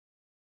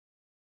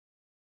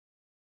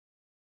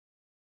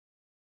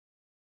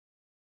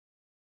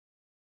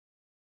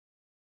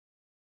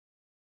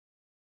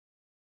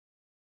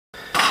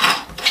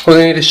we're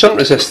going to need a shunt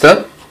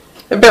resistor,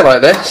 a bit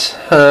like this.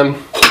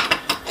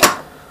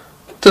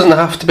 Doesn't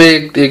have to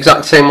be the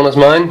exact same one as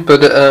mine,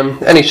 but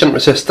any shunt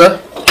resistor.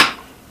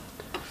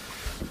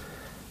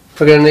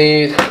 We're going to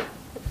need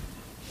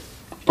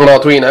an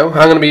Arduino.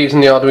 I'm going to be using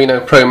the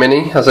Arduino Pro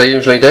Mini, as I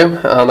usually do,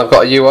 and I've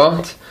got a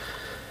UART.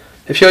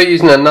 If you're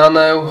using a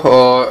Nano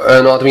or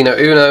an Arduino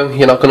Uno,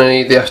 you're not going to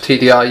need the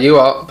FTDI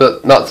UART,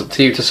 but that's up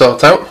to you to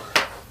sort out.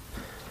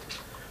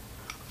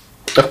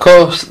 Of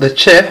course, the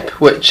chip,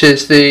 which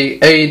is the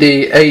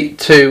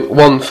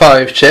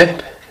AD8215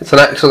 chip. It's an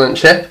excellent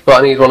chip,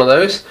 but I need one of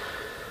those.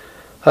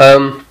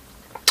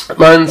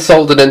 Mine's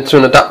soldered into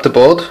an adapter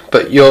board,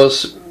 but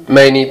yours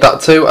may need that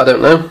too, I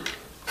don't know.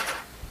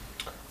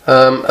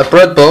 A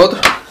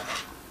breadboard,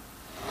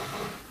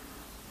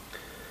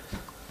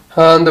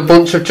 and a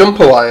bunch of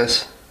jumper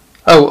wires.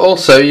 Oh,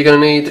 also you're going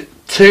to need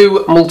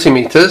 2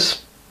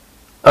 multimeters,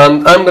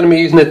 and I'm going to be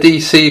using a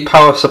DC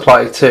power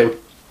supply too.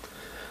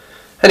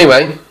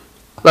 Anyway,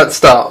 let's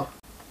start.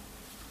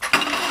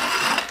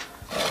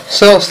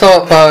 So I'll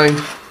start by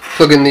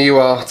plugging the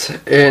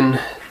UART in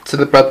to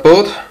the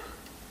breadboard.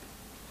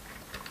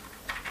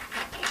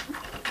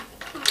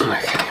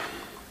 Okay.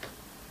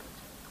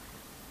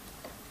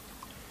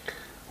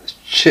 The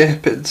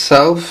chip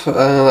itself,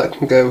 that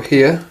can go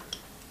here.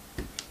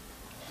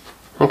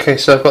 Okay,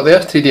 so I've got the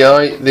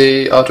FTDI,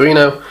 the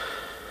Arduino,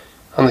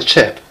 and the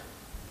chip.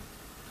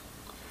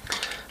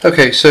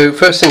 Okay, so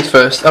first things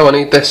first, I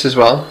need this as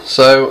well.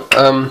 So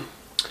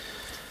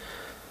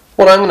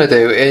what I'm going to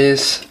do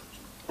is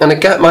I'm going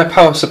to get my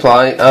power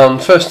supply,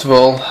 and first of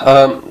all,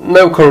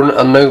 no current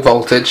and no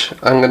voltage.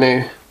 I'm going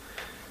to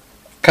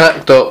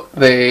connect up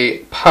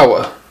the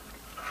power.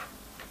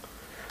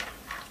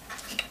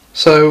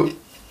 So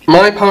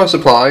my power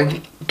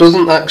supply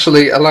doesn't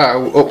actually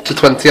allow up to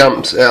 20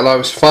 amps, it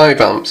allows 5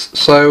 amps.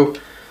 So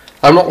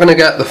I'm not going to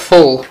get the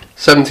full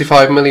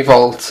 75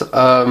 millivolt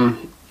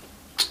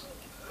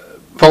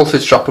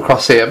voltage drop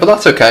across here, but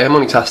that's okay, I'm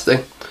only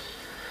testing.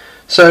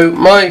 So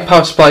my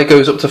power supply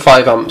goes up to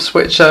 5 amps,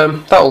 which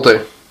that'll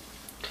do.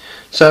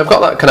 So I've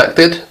got that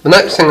connected. The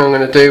next thing I'm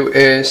going to do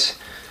is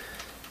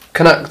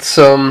connect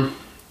some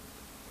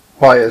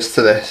wires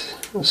to this.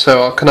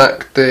 So I'll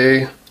connect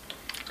the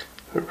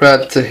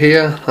red to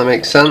here, that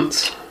makes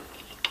sense.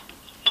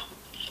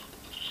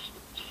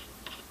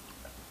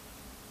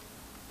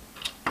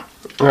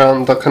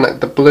 And I'll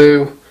connect the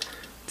blue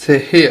to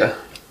here.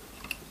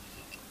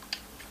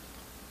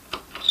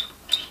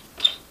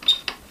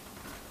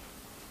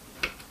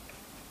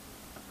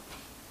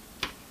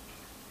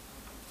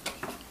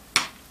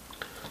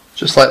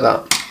 Just like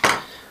that.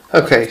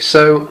 Okay,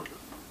 so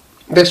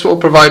this will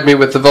provide me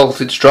with the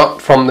voltage drop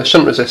from the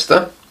shunt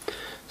resistor.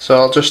 So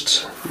I'll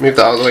just move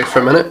that out of the way for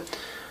a minute.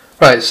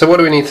 Right, so what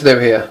do we need to do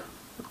here?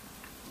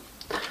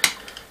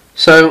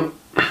 So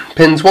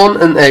pins 1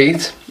 and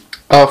 8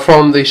 are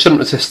from the shunt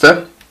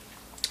resistor.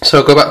 So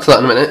I'll go back to that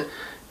in a minute.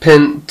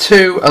 Pin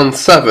 2 and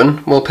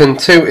 7, well, pin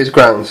 2 is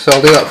ground, so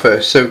I'll do that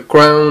first. So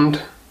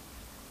ground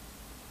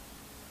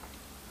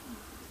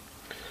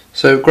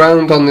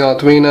on the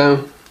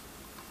Arduino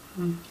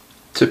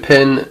to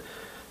pin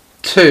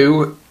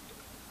 2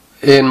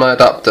 in my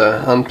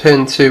adapter, and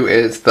pin 2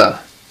 is there.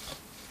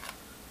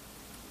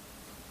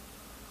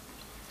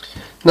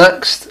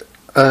 Next,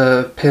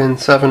 pin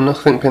 7,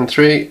 nothing, pin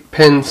 3.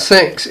 Pin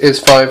 6 is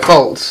 5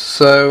 volts,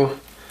 so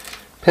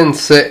pin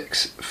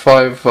 6,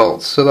 5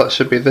 volts, so that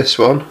should be this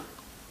one.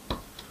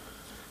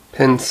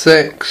 Pin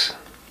 6,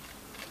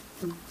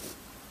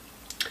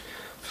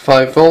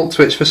 5 volts,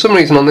 which for some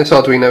reason on this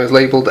Arduino is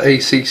labelled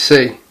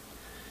ACC.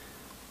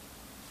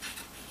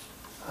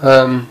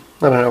 I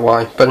don't know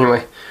why, but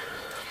anyway.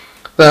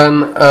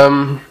 Then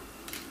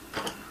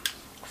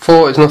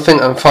 4 is nothing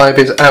and 5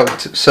 is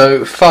out.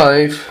 So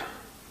 5,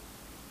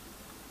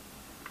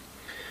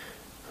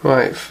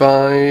 right,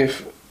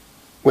 5,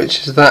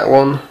 which is that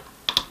one.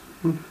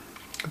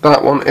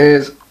 That one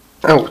is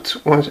out.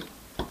 What is it?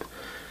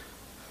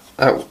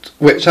 Out.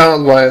 Which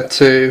I'll wire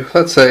to,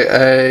 let's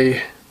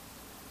say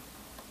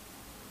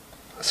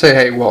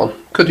A1.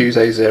 Could use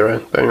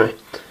A0, but anyway.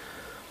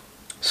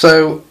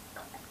 So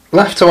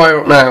left to wire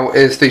up now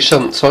is the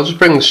shunt, so I'll just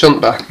bring the shunt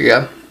back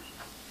again.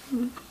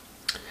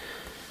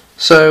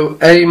 So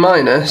A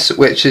minus,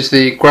 which is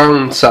the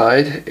ground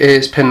side,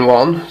 is pin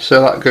 1, so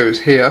that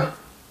goes here.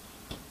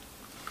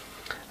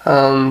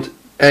 And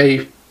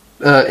A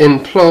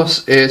in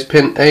plus is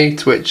pin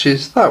 8, which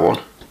is that one.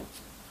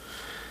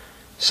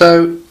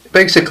 So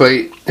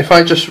basically, if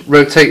I just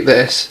rotate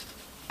this,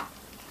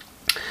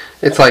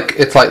 it's like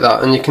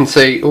that, and you can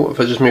see, oh, if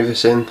I just move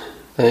this in,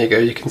 there you go,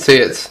 you can see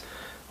it's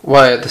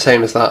wired the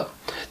same as that.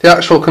 The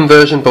actual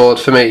conversion board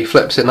for me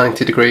flips at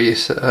 90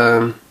 degrees,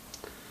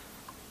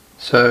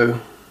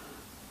 so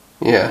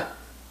yeah,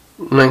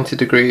 90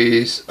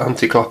 degrees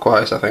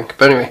anti-clockwise I think,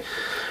 but anyway,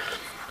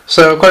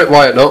 so I've got it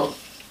wired up,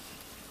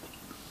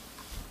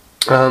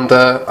 and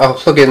I'll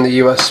plug in the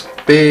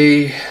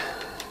USB,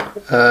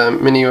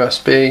 mini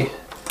USB,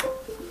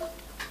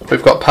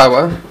 we've got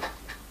power.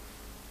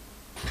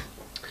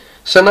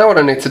 So now what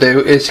I need to do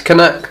is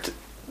connect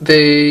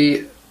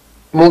the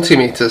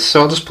multimeters,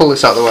 so I'll just pull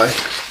this out of the way.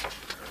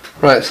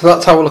 Right, so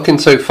that's how we're looking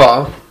so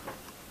far.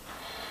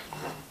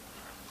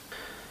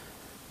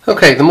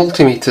 Okay, the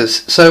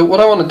multimeters. So what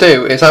I want to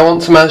do is I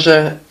want to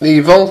measure the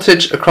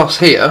voltage across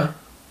here,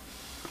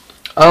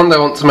 and I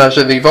want to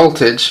measure the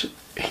voltage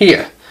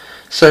here.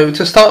 So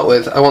to start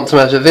with, I want to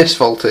measure this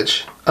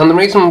voltage, and the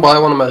reason why I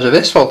want to measure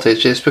this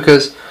voltage is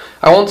because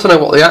I want to know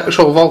what the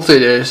actual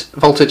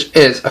voltage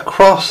is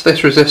across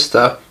this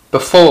resistor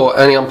before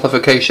any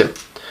amplification.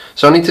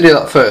 So I need to do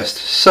that first.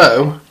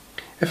 So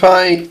if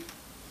I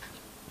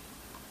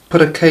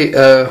put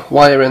a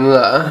wire in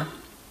there,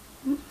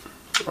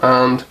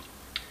 and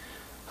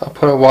I'll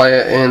put a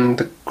wire in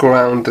the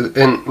ground,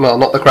 well,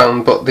 not the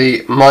ground, but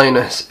the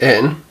minus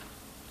in.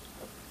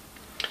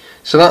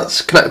 So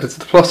that's connected to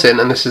the plus in,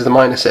 and this is the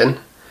minus in.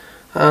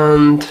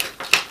 And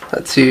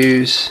let's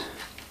use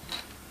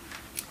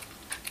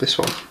this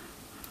one.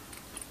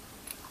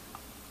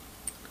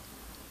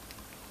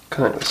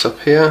 Connect this up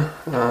here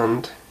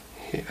and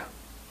here.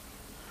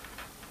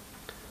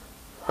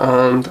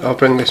 And I'll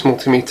bring this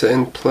multimeter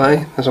in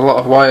play. There's a lot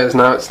of wires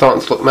now, it's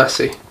starting to look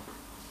messy.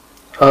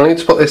 I need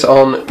to put this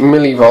on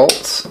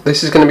millivolts.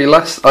 This is going to be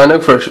less, I know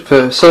for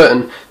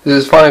certain, this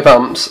is 5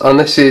 amps, and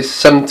this is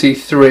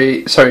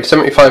 75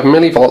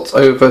 millivolts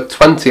over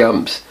 20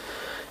 amps.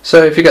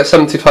 So if you get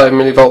 75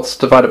 millivolts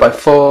divided by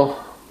 4,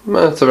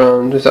 that's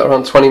around, is that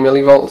around 20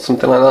 millivolts,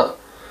 something like that.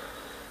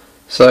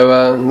 So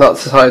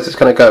that's as high as it's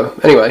going to go.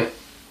 Anyway,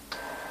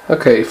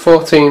 okay,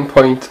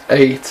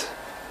 14.8,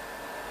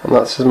 and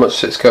that's as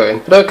much as it's going.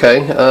 But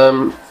okay,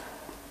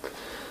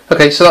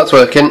 okay, so that's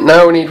working.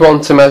 Now we need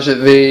one to measure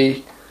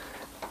the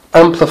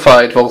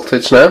amplified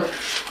voltage now.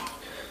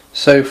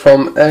 So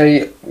from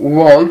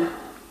A1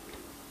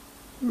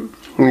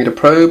 we need a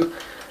probe,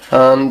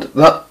 and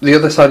the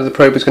other side of the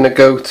probe is going to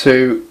go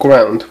to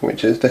ground,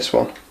 which is this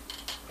one.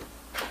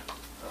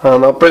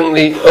 And I'll bring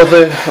the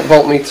other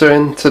voltmeter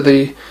into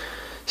the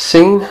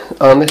scene,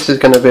 and this is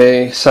going to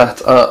be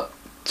set at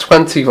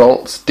 20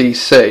 volts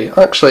DC.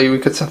 Actually, we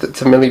could set it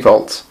to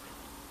millivolts.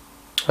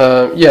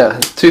 Yeah,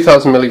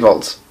 2000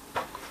 millivolts.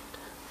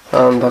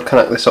 And I'll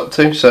connect this up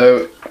too,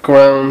 so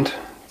ground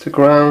to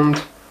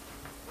ground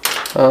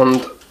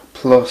and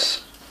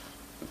plus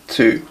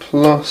to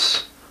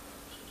plus.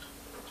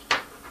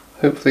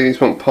 Hopefully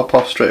these won't pop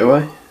off straight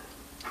away.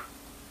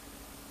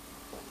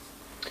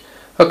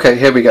 Okay,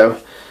 here we go.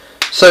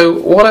 So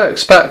what I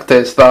expect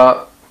is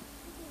that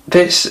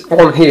this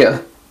one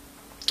here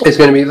is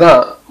going to be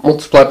that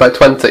multiplied by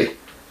 20.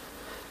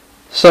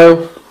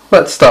 So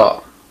let's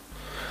start.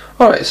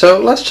 Alright, so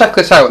let's check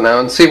this out now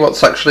and see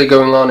what's actually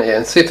going on here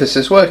and see if this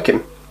is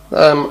working.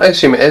 I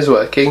assume it is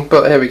working,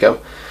 but here we go.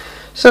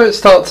 So it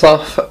starts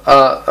off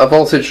at a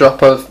voltage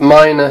drop of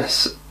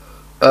minus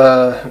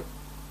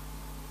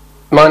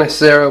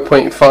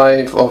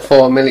 0.5 or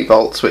 4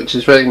 millivolts, which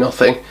is really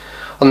nothing.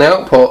 On the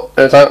output,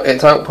 it's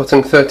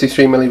outputting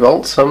 33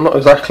 millivolts. I'm not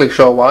exactly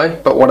sure why,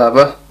 but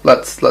whatever.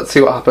 Let's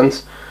see what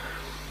happens.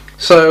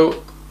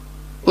 So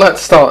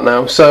let's start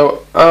now.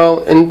 So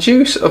I'll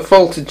induce a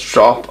voltage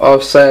drop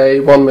of, say,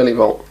 1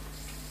 millivolt.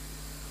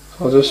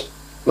 I'll just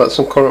let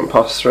some current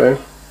pass through.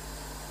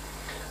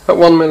 At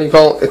 1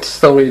 millivolt, it's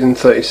still reading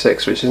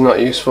 36, which is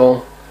not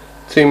useful.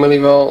 2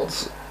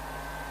 millivolts,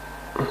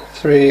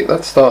 3.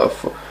 Let's start at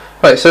 4.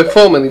 Right, so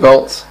 4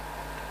 millivolts,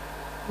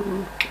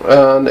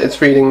 and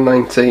it's reading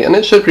 90, and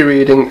it should be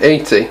reading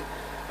 80.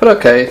 But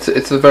okay,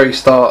 it's the very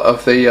start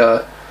of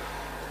the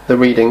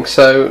reading.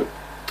 So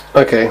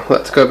okay,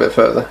 let's go a bit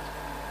further.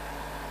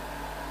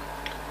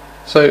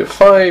 So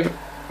 5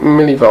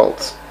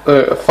 millivolts,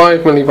 a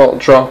 5 millivolt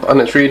drop, and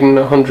it's reading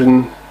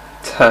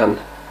 110.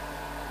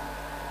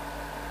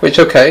 Which,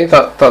 okay,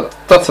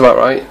 that's about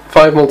right.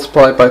 5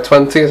 multiplied by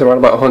 20 is around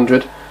about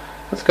 100.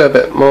 Let's go a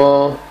bit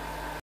more.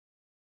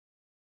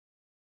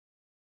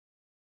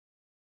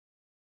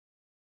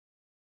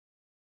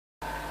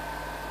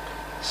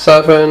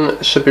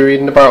 Seven should be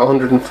reading about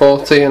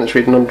 140, and it's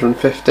reading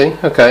 150.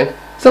 Okay,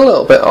 it's a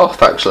little bit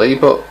off actually,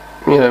 but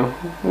you know,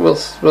 we'll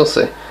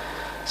see.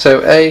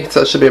 So 8,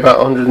 that should be about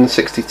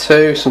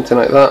 162, something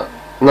like that.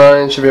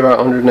 9 should be about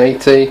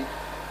 180.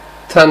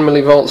 10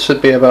 millivolts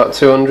should be about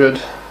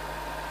 200.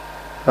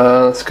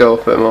 Let's go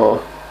up a bit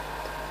more.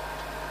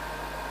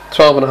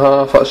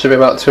 12.5, that should be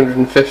about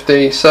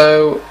 250.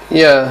 So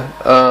yeah,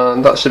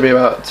 that should be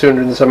about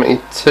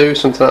 272,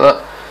 something like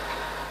that.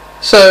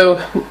 So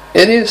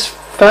it is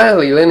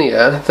fairly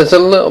linear. There's a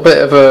little bit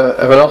of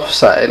an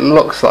offset, it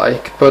looks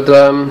like, but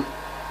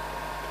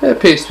it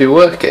appears to be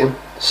working.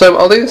 So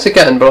I'll do this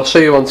again, but I'll show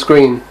you on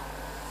screen.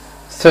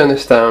 Let's turn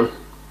this down.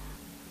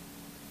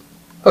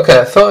 Okay,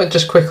 I thought I'd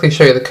just quickly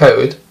show you the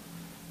code.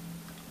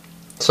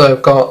 So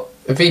I've got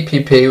a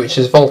VPP, which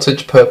is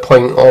voltage per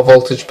point or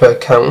voltage per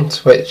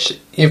count, which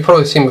you've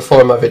probably seen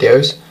before in my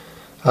videos.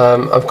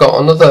 I've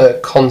got another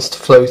const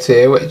float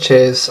here, which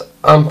is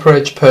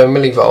amperage per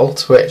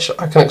millivolt, which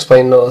I can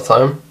explain another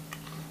time.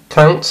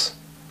 Counts,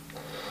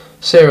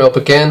 serial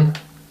begin,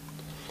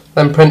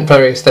 then print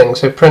various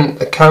things. So print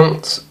the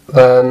count,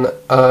 then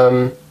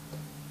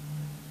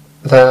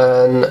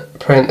then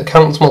print the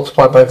counts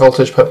multiplied by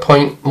voltage per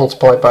point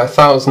multiplied by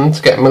 1000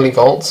 to get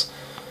millivolts.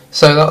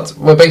 So that's,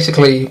 we're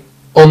basically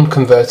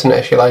unconverting it,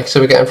 if you like. So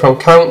we're getting from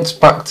count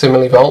back to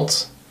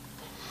millivolts.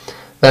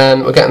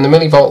 Then we're getting the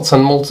millivolts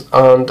and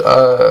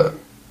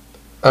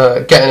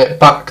getting it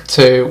back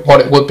to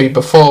what it would be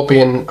before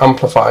being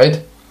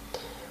amplified.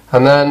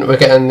 And then we're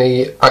getting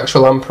the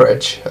actual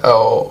amperage,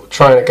 or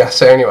trying to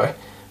guess it anyway,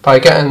 by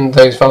getting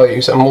those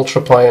values and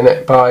multiplying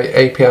it by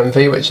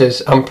APMV, which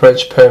is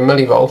amperage per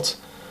millivolt,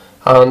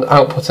 and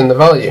outputting the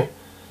value.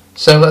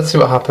 So let's see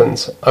what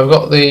happens. I've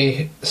got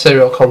the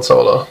serial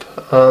console up,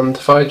 and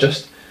if I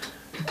just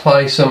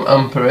apply some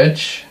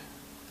amperage,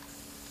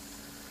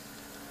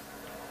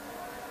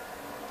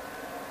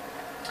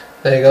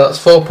 there you go, that's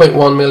 4.1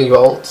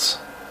 millivolts,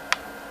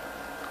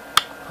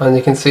 and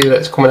you can see that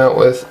it's coming out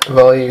with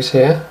values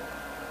here.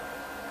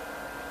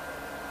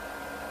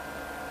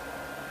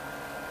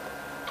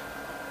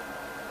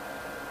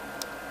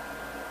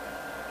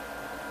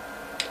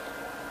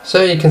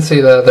 So you can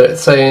see there that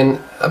it's saying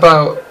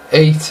about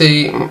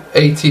 80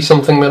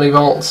 something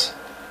millivolts,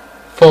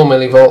 4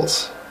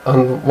 millivolts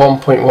and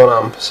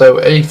 1.1 amp, so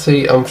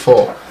 80 and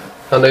 4.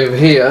 And over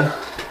here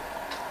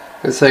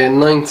it's saying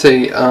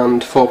 90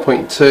 and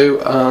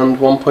 4.2 and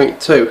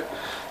 1.2.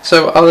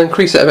 So I'll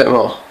increase it a bit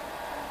more.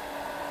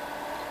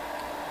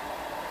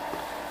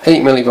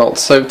 8 millivolts,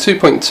 so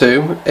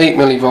 2.2, 8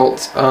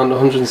 millivolts and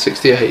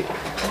 168.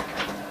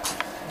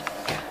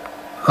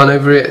 And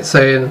over here it's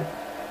saying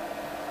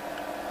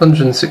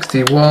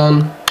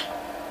 161,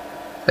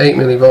 8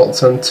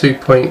 millivolts and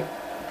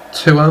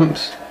 2.2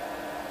 amps.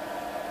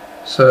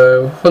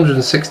 So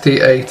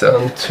 168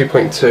 and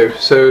 2.2.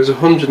 So it was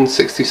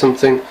 160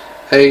 something,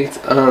 8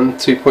 and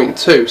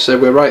 2.2. So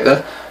we're right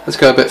there. Let's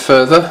go a bit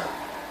further.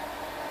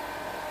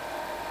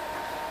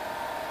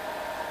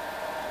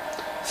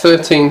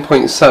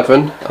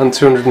 13.7 and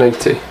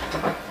 280.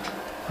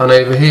 And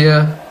over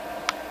here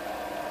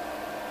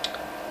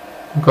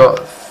we've got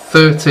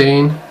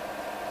 13,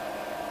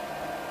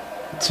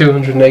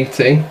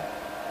 280,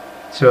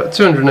 so at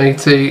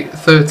 280,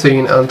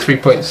 13 and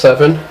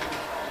 3.7,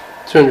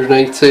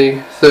 280,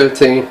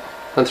 13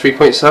 and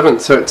 3.7,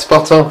 so it's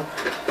spot on.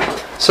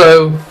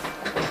 So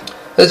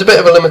there's a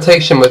bit of a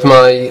limitation with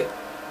my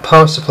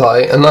power supply,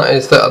 and that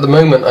is that at the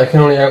moment I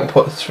can only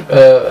output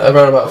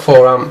around about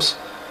 4 amps,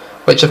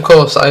 which of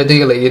course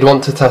ideally you'd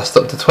want to test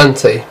up to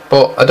 20,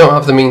 but I don't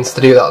have the means to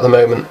do that at the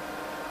moment.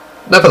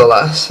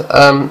 Nevertheless,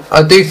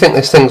 I do think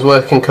this thing's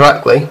working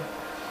correctly.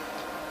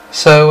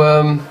 So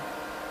I'm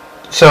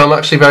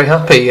actually very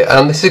happy,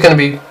 and this is going to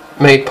be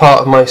made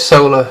part of my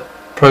solar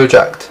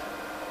project.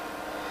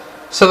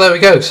 So there we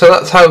go. So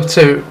that's how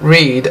to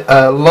read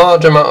a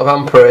large amount of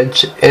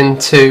amperage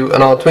into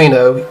an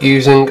Arduino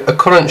using a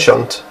current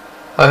shunt.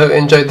 I hope you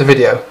enjoyed the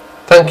video.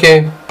 Thank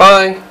you.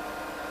 Bye.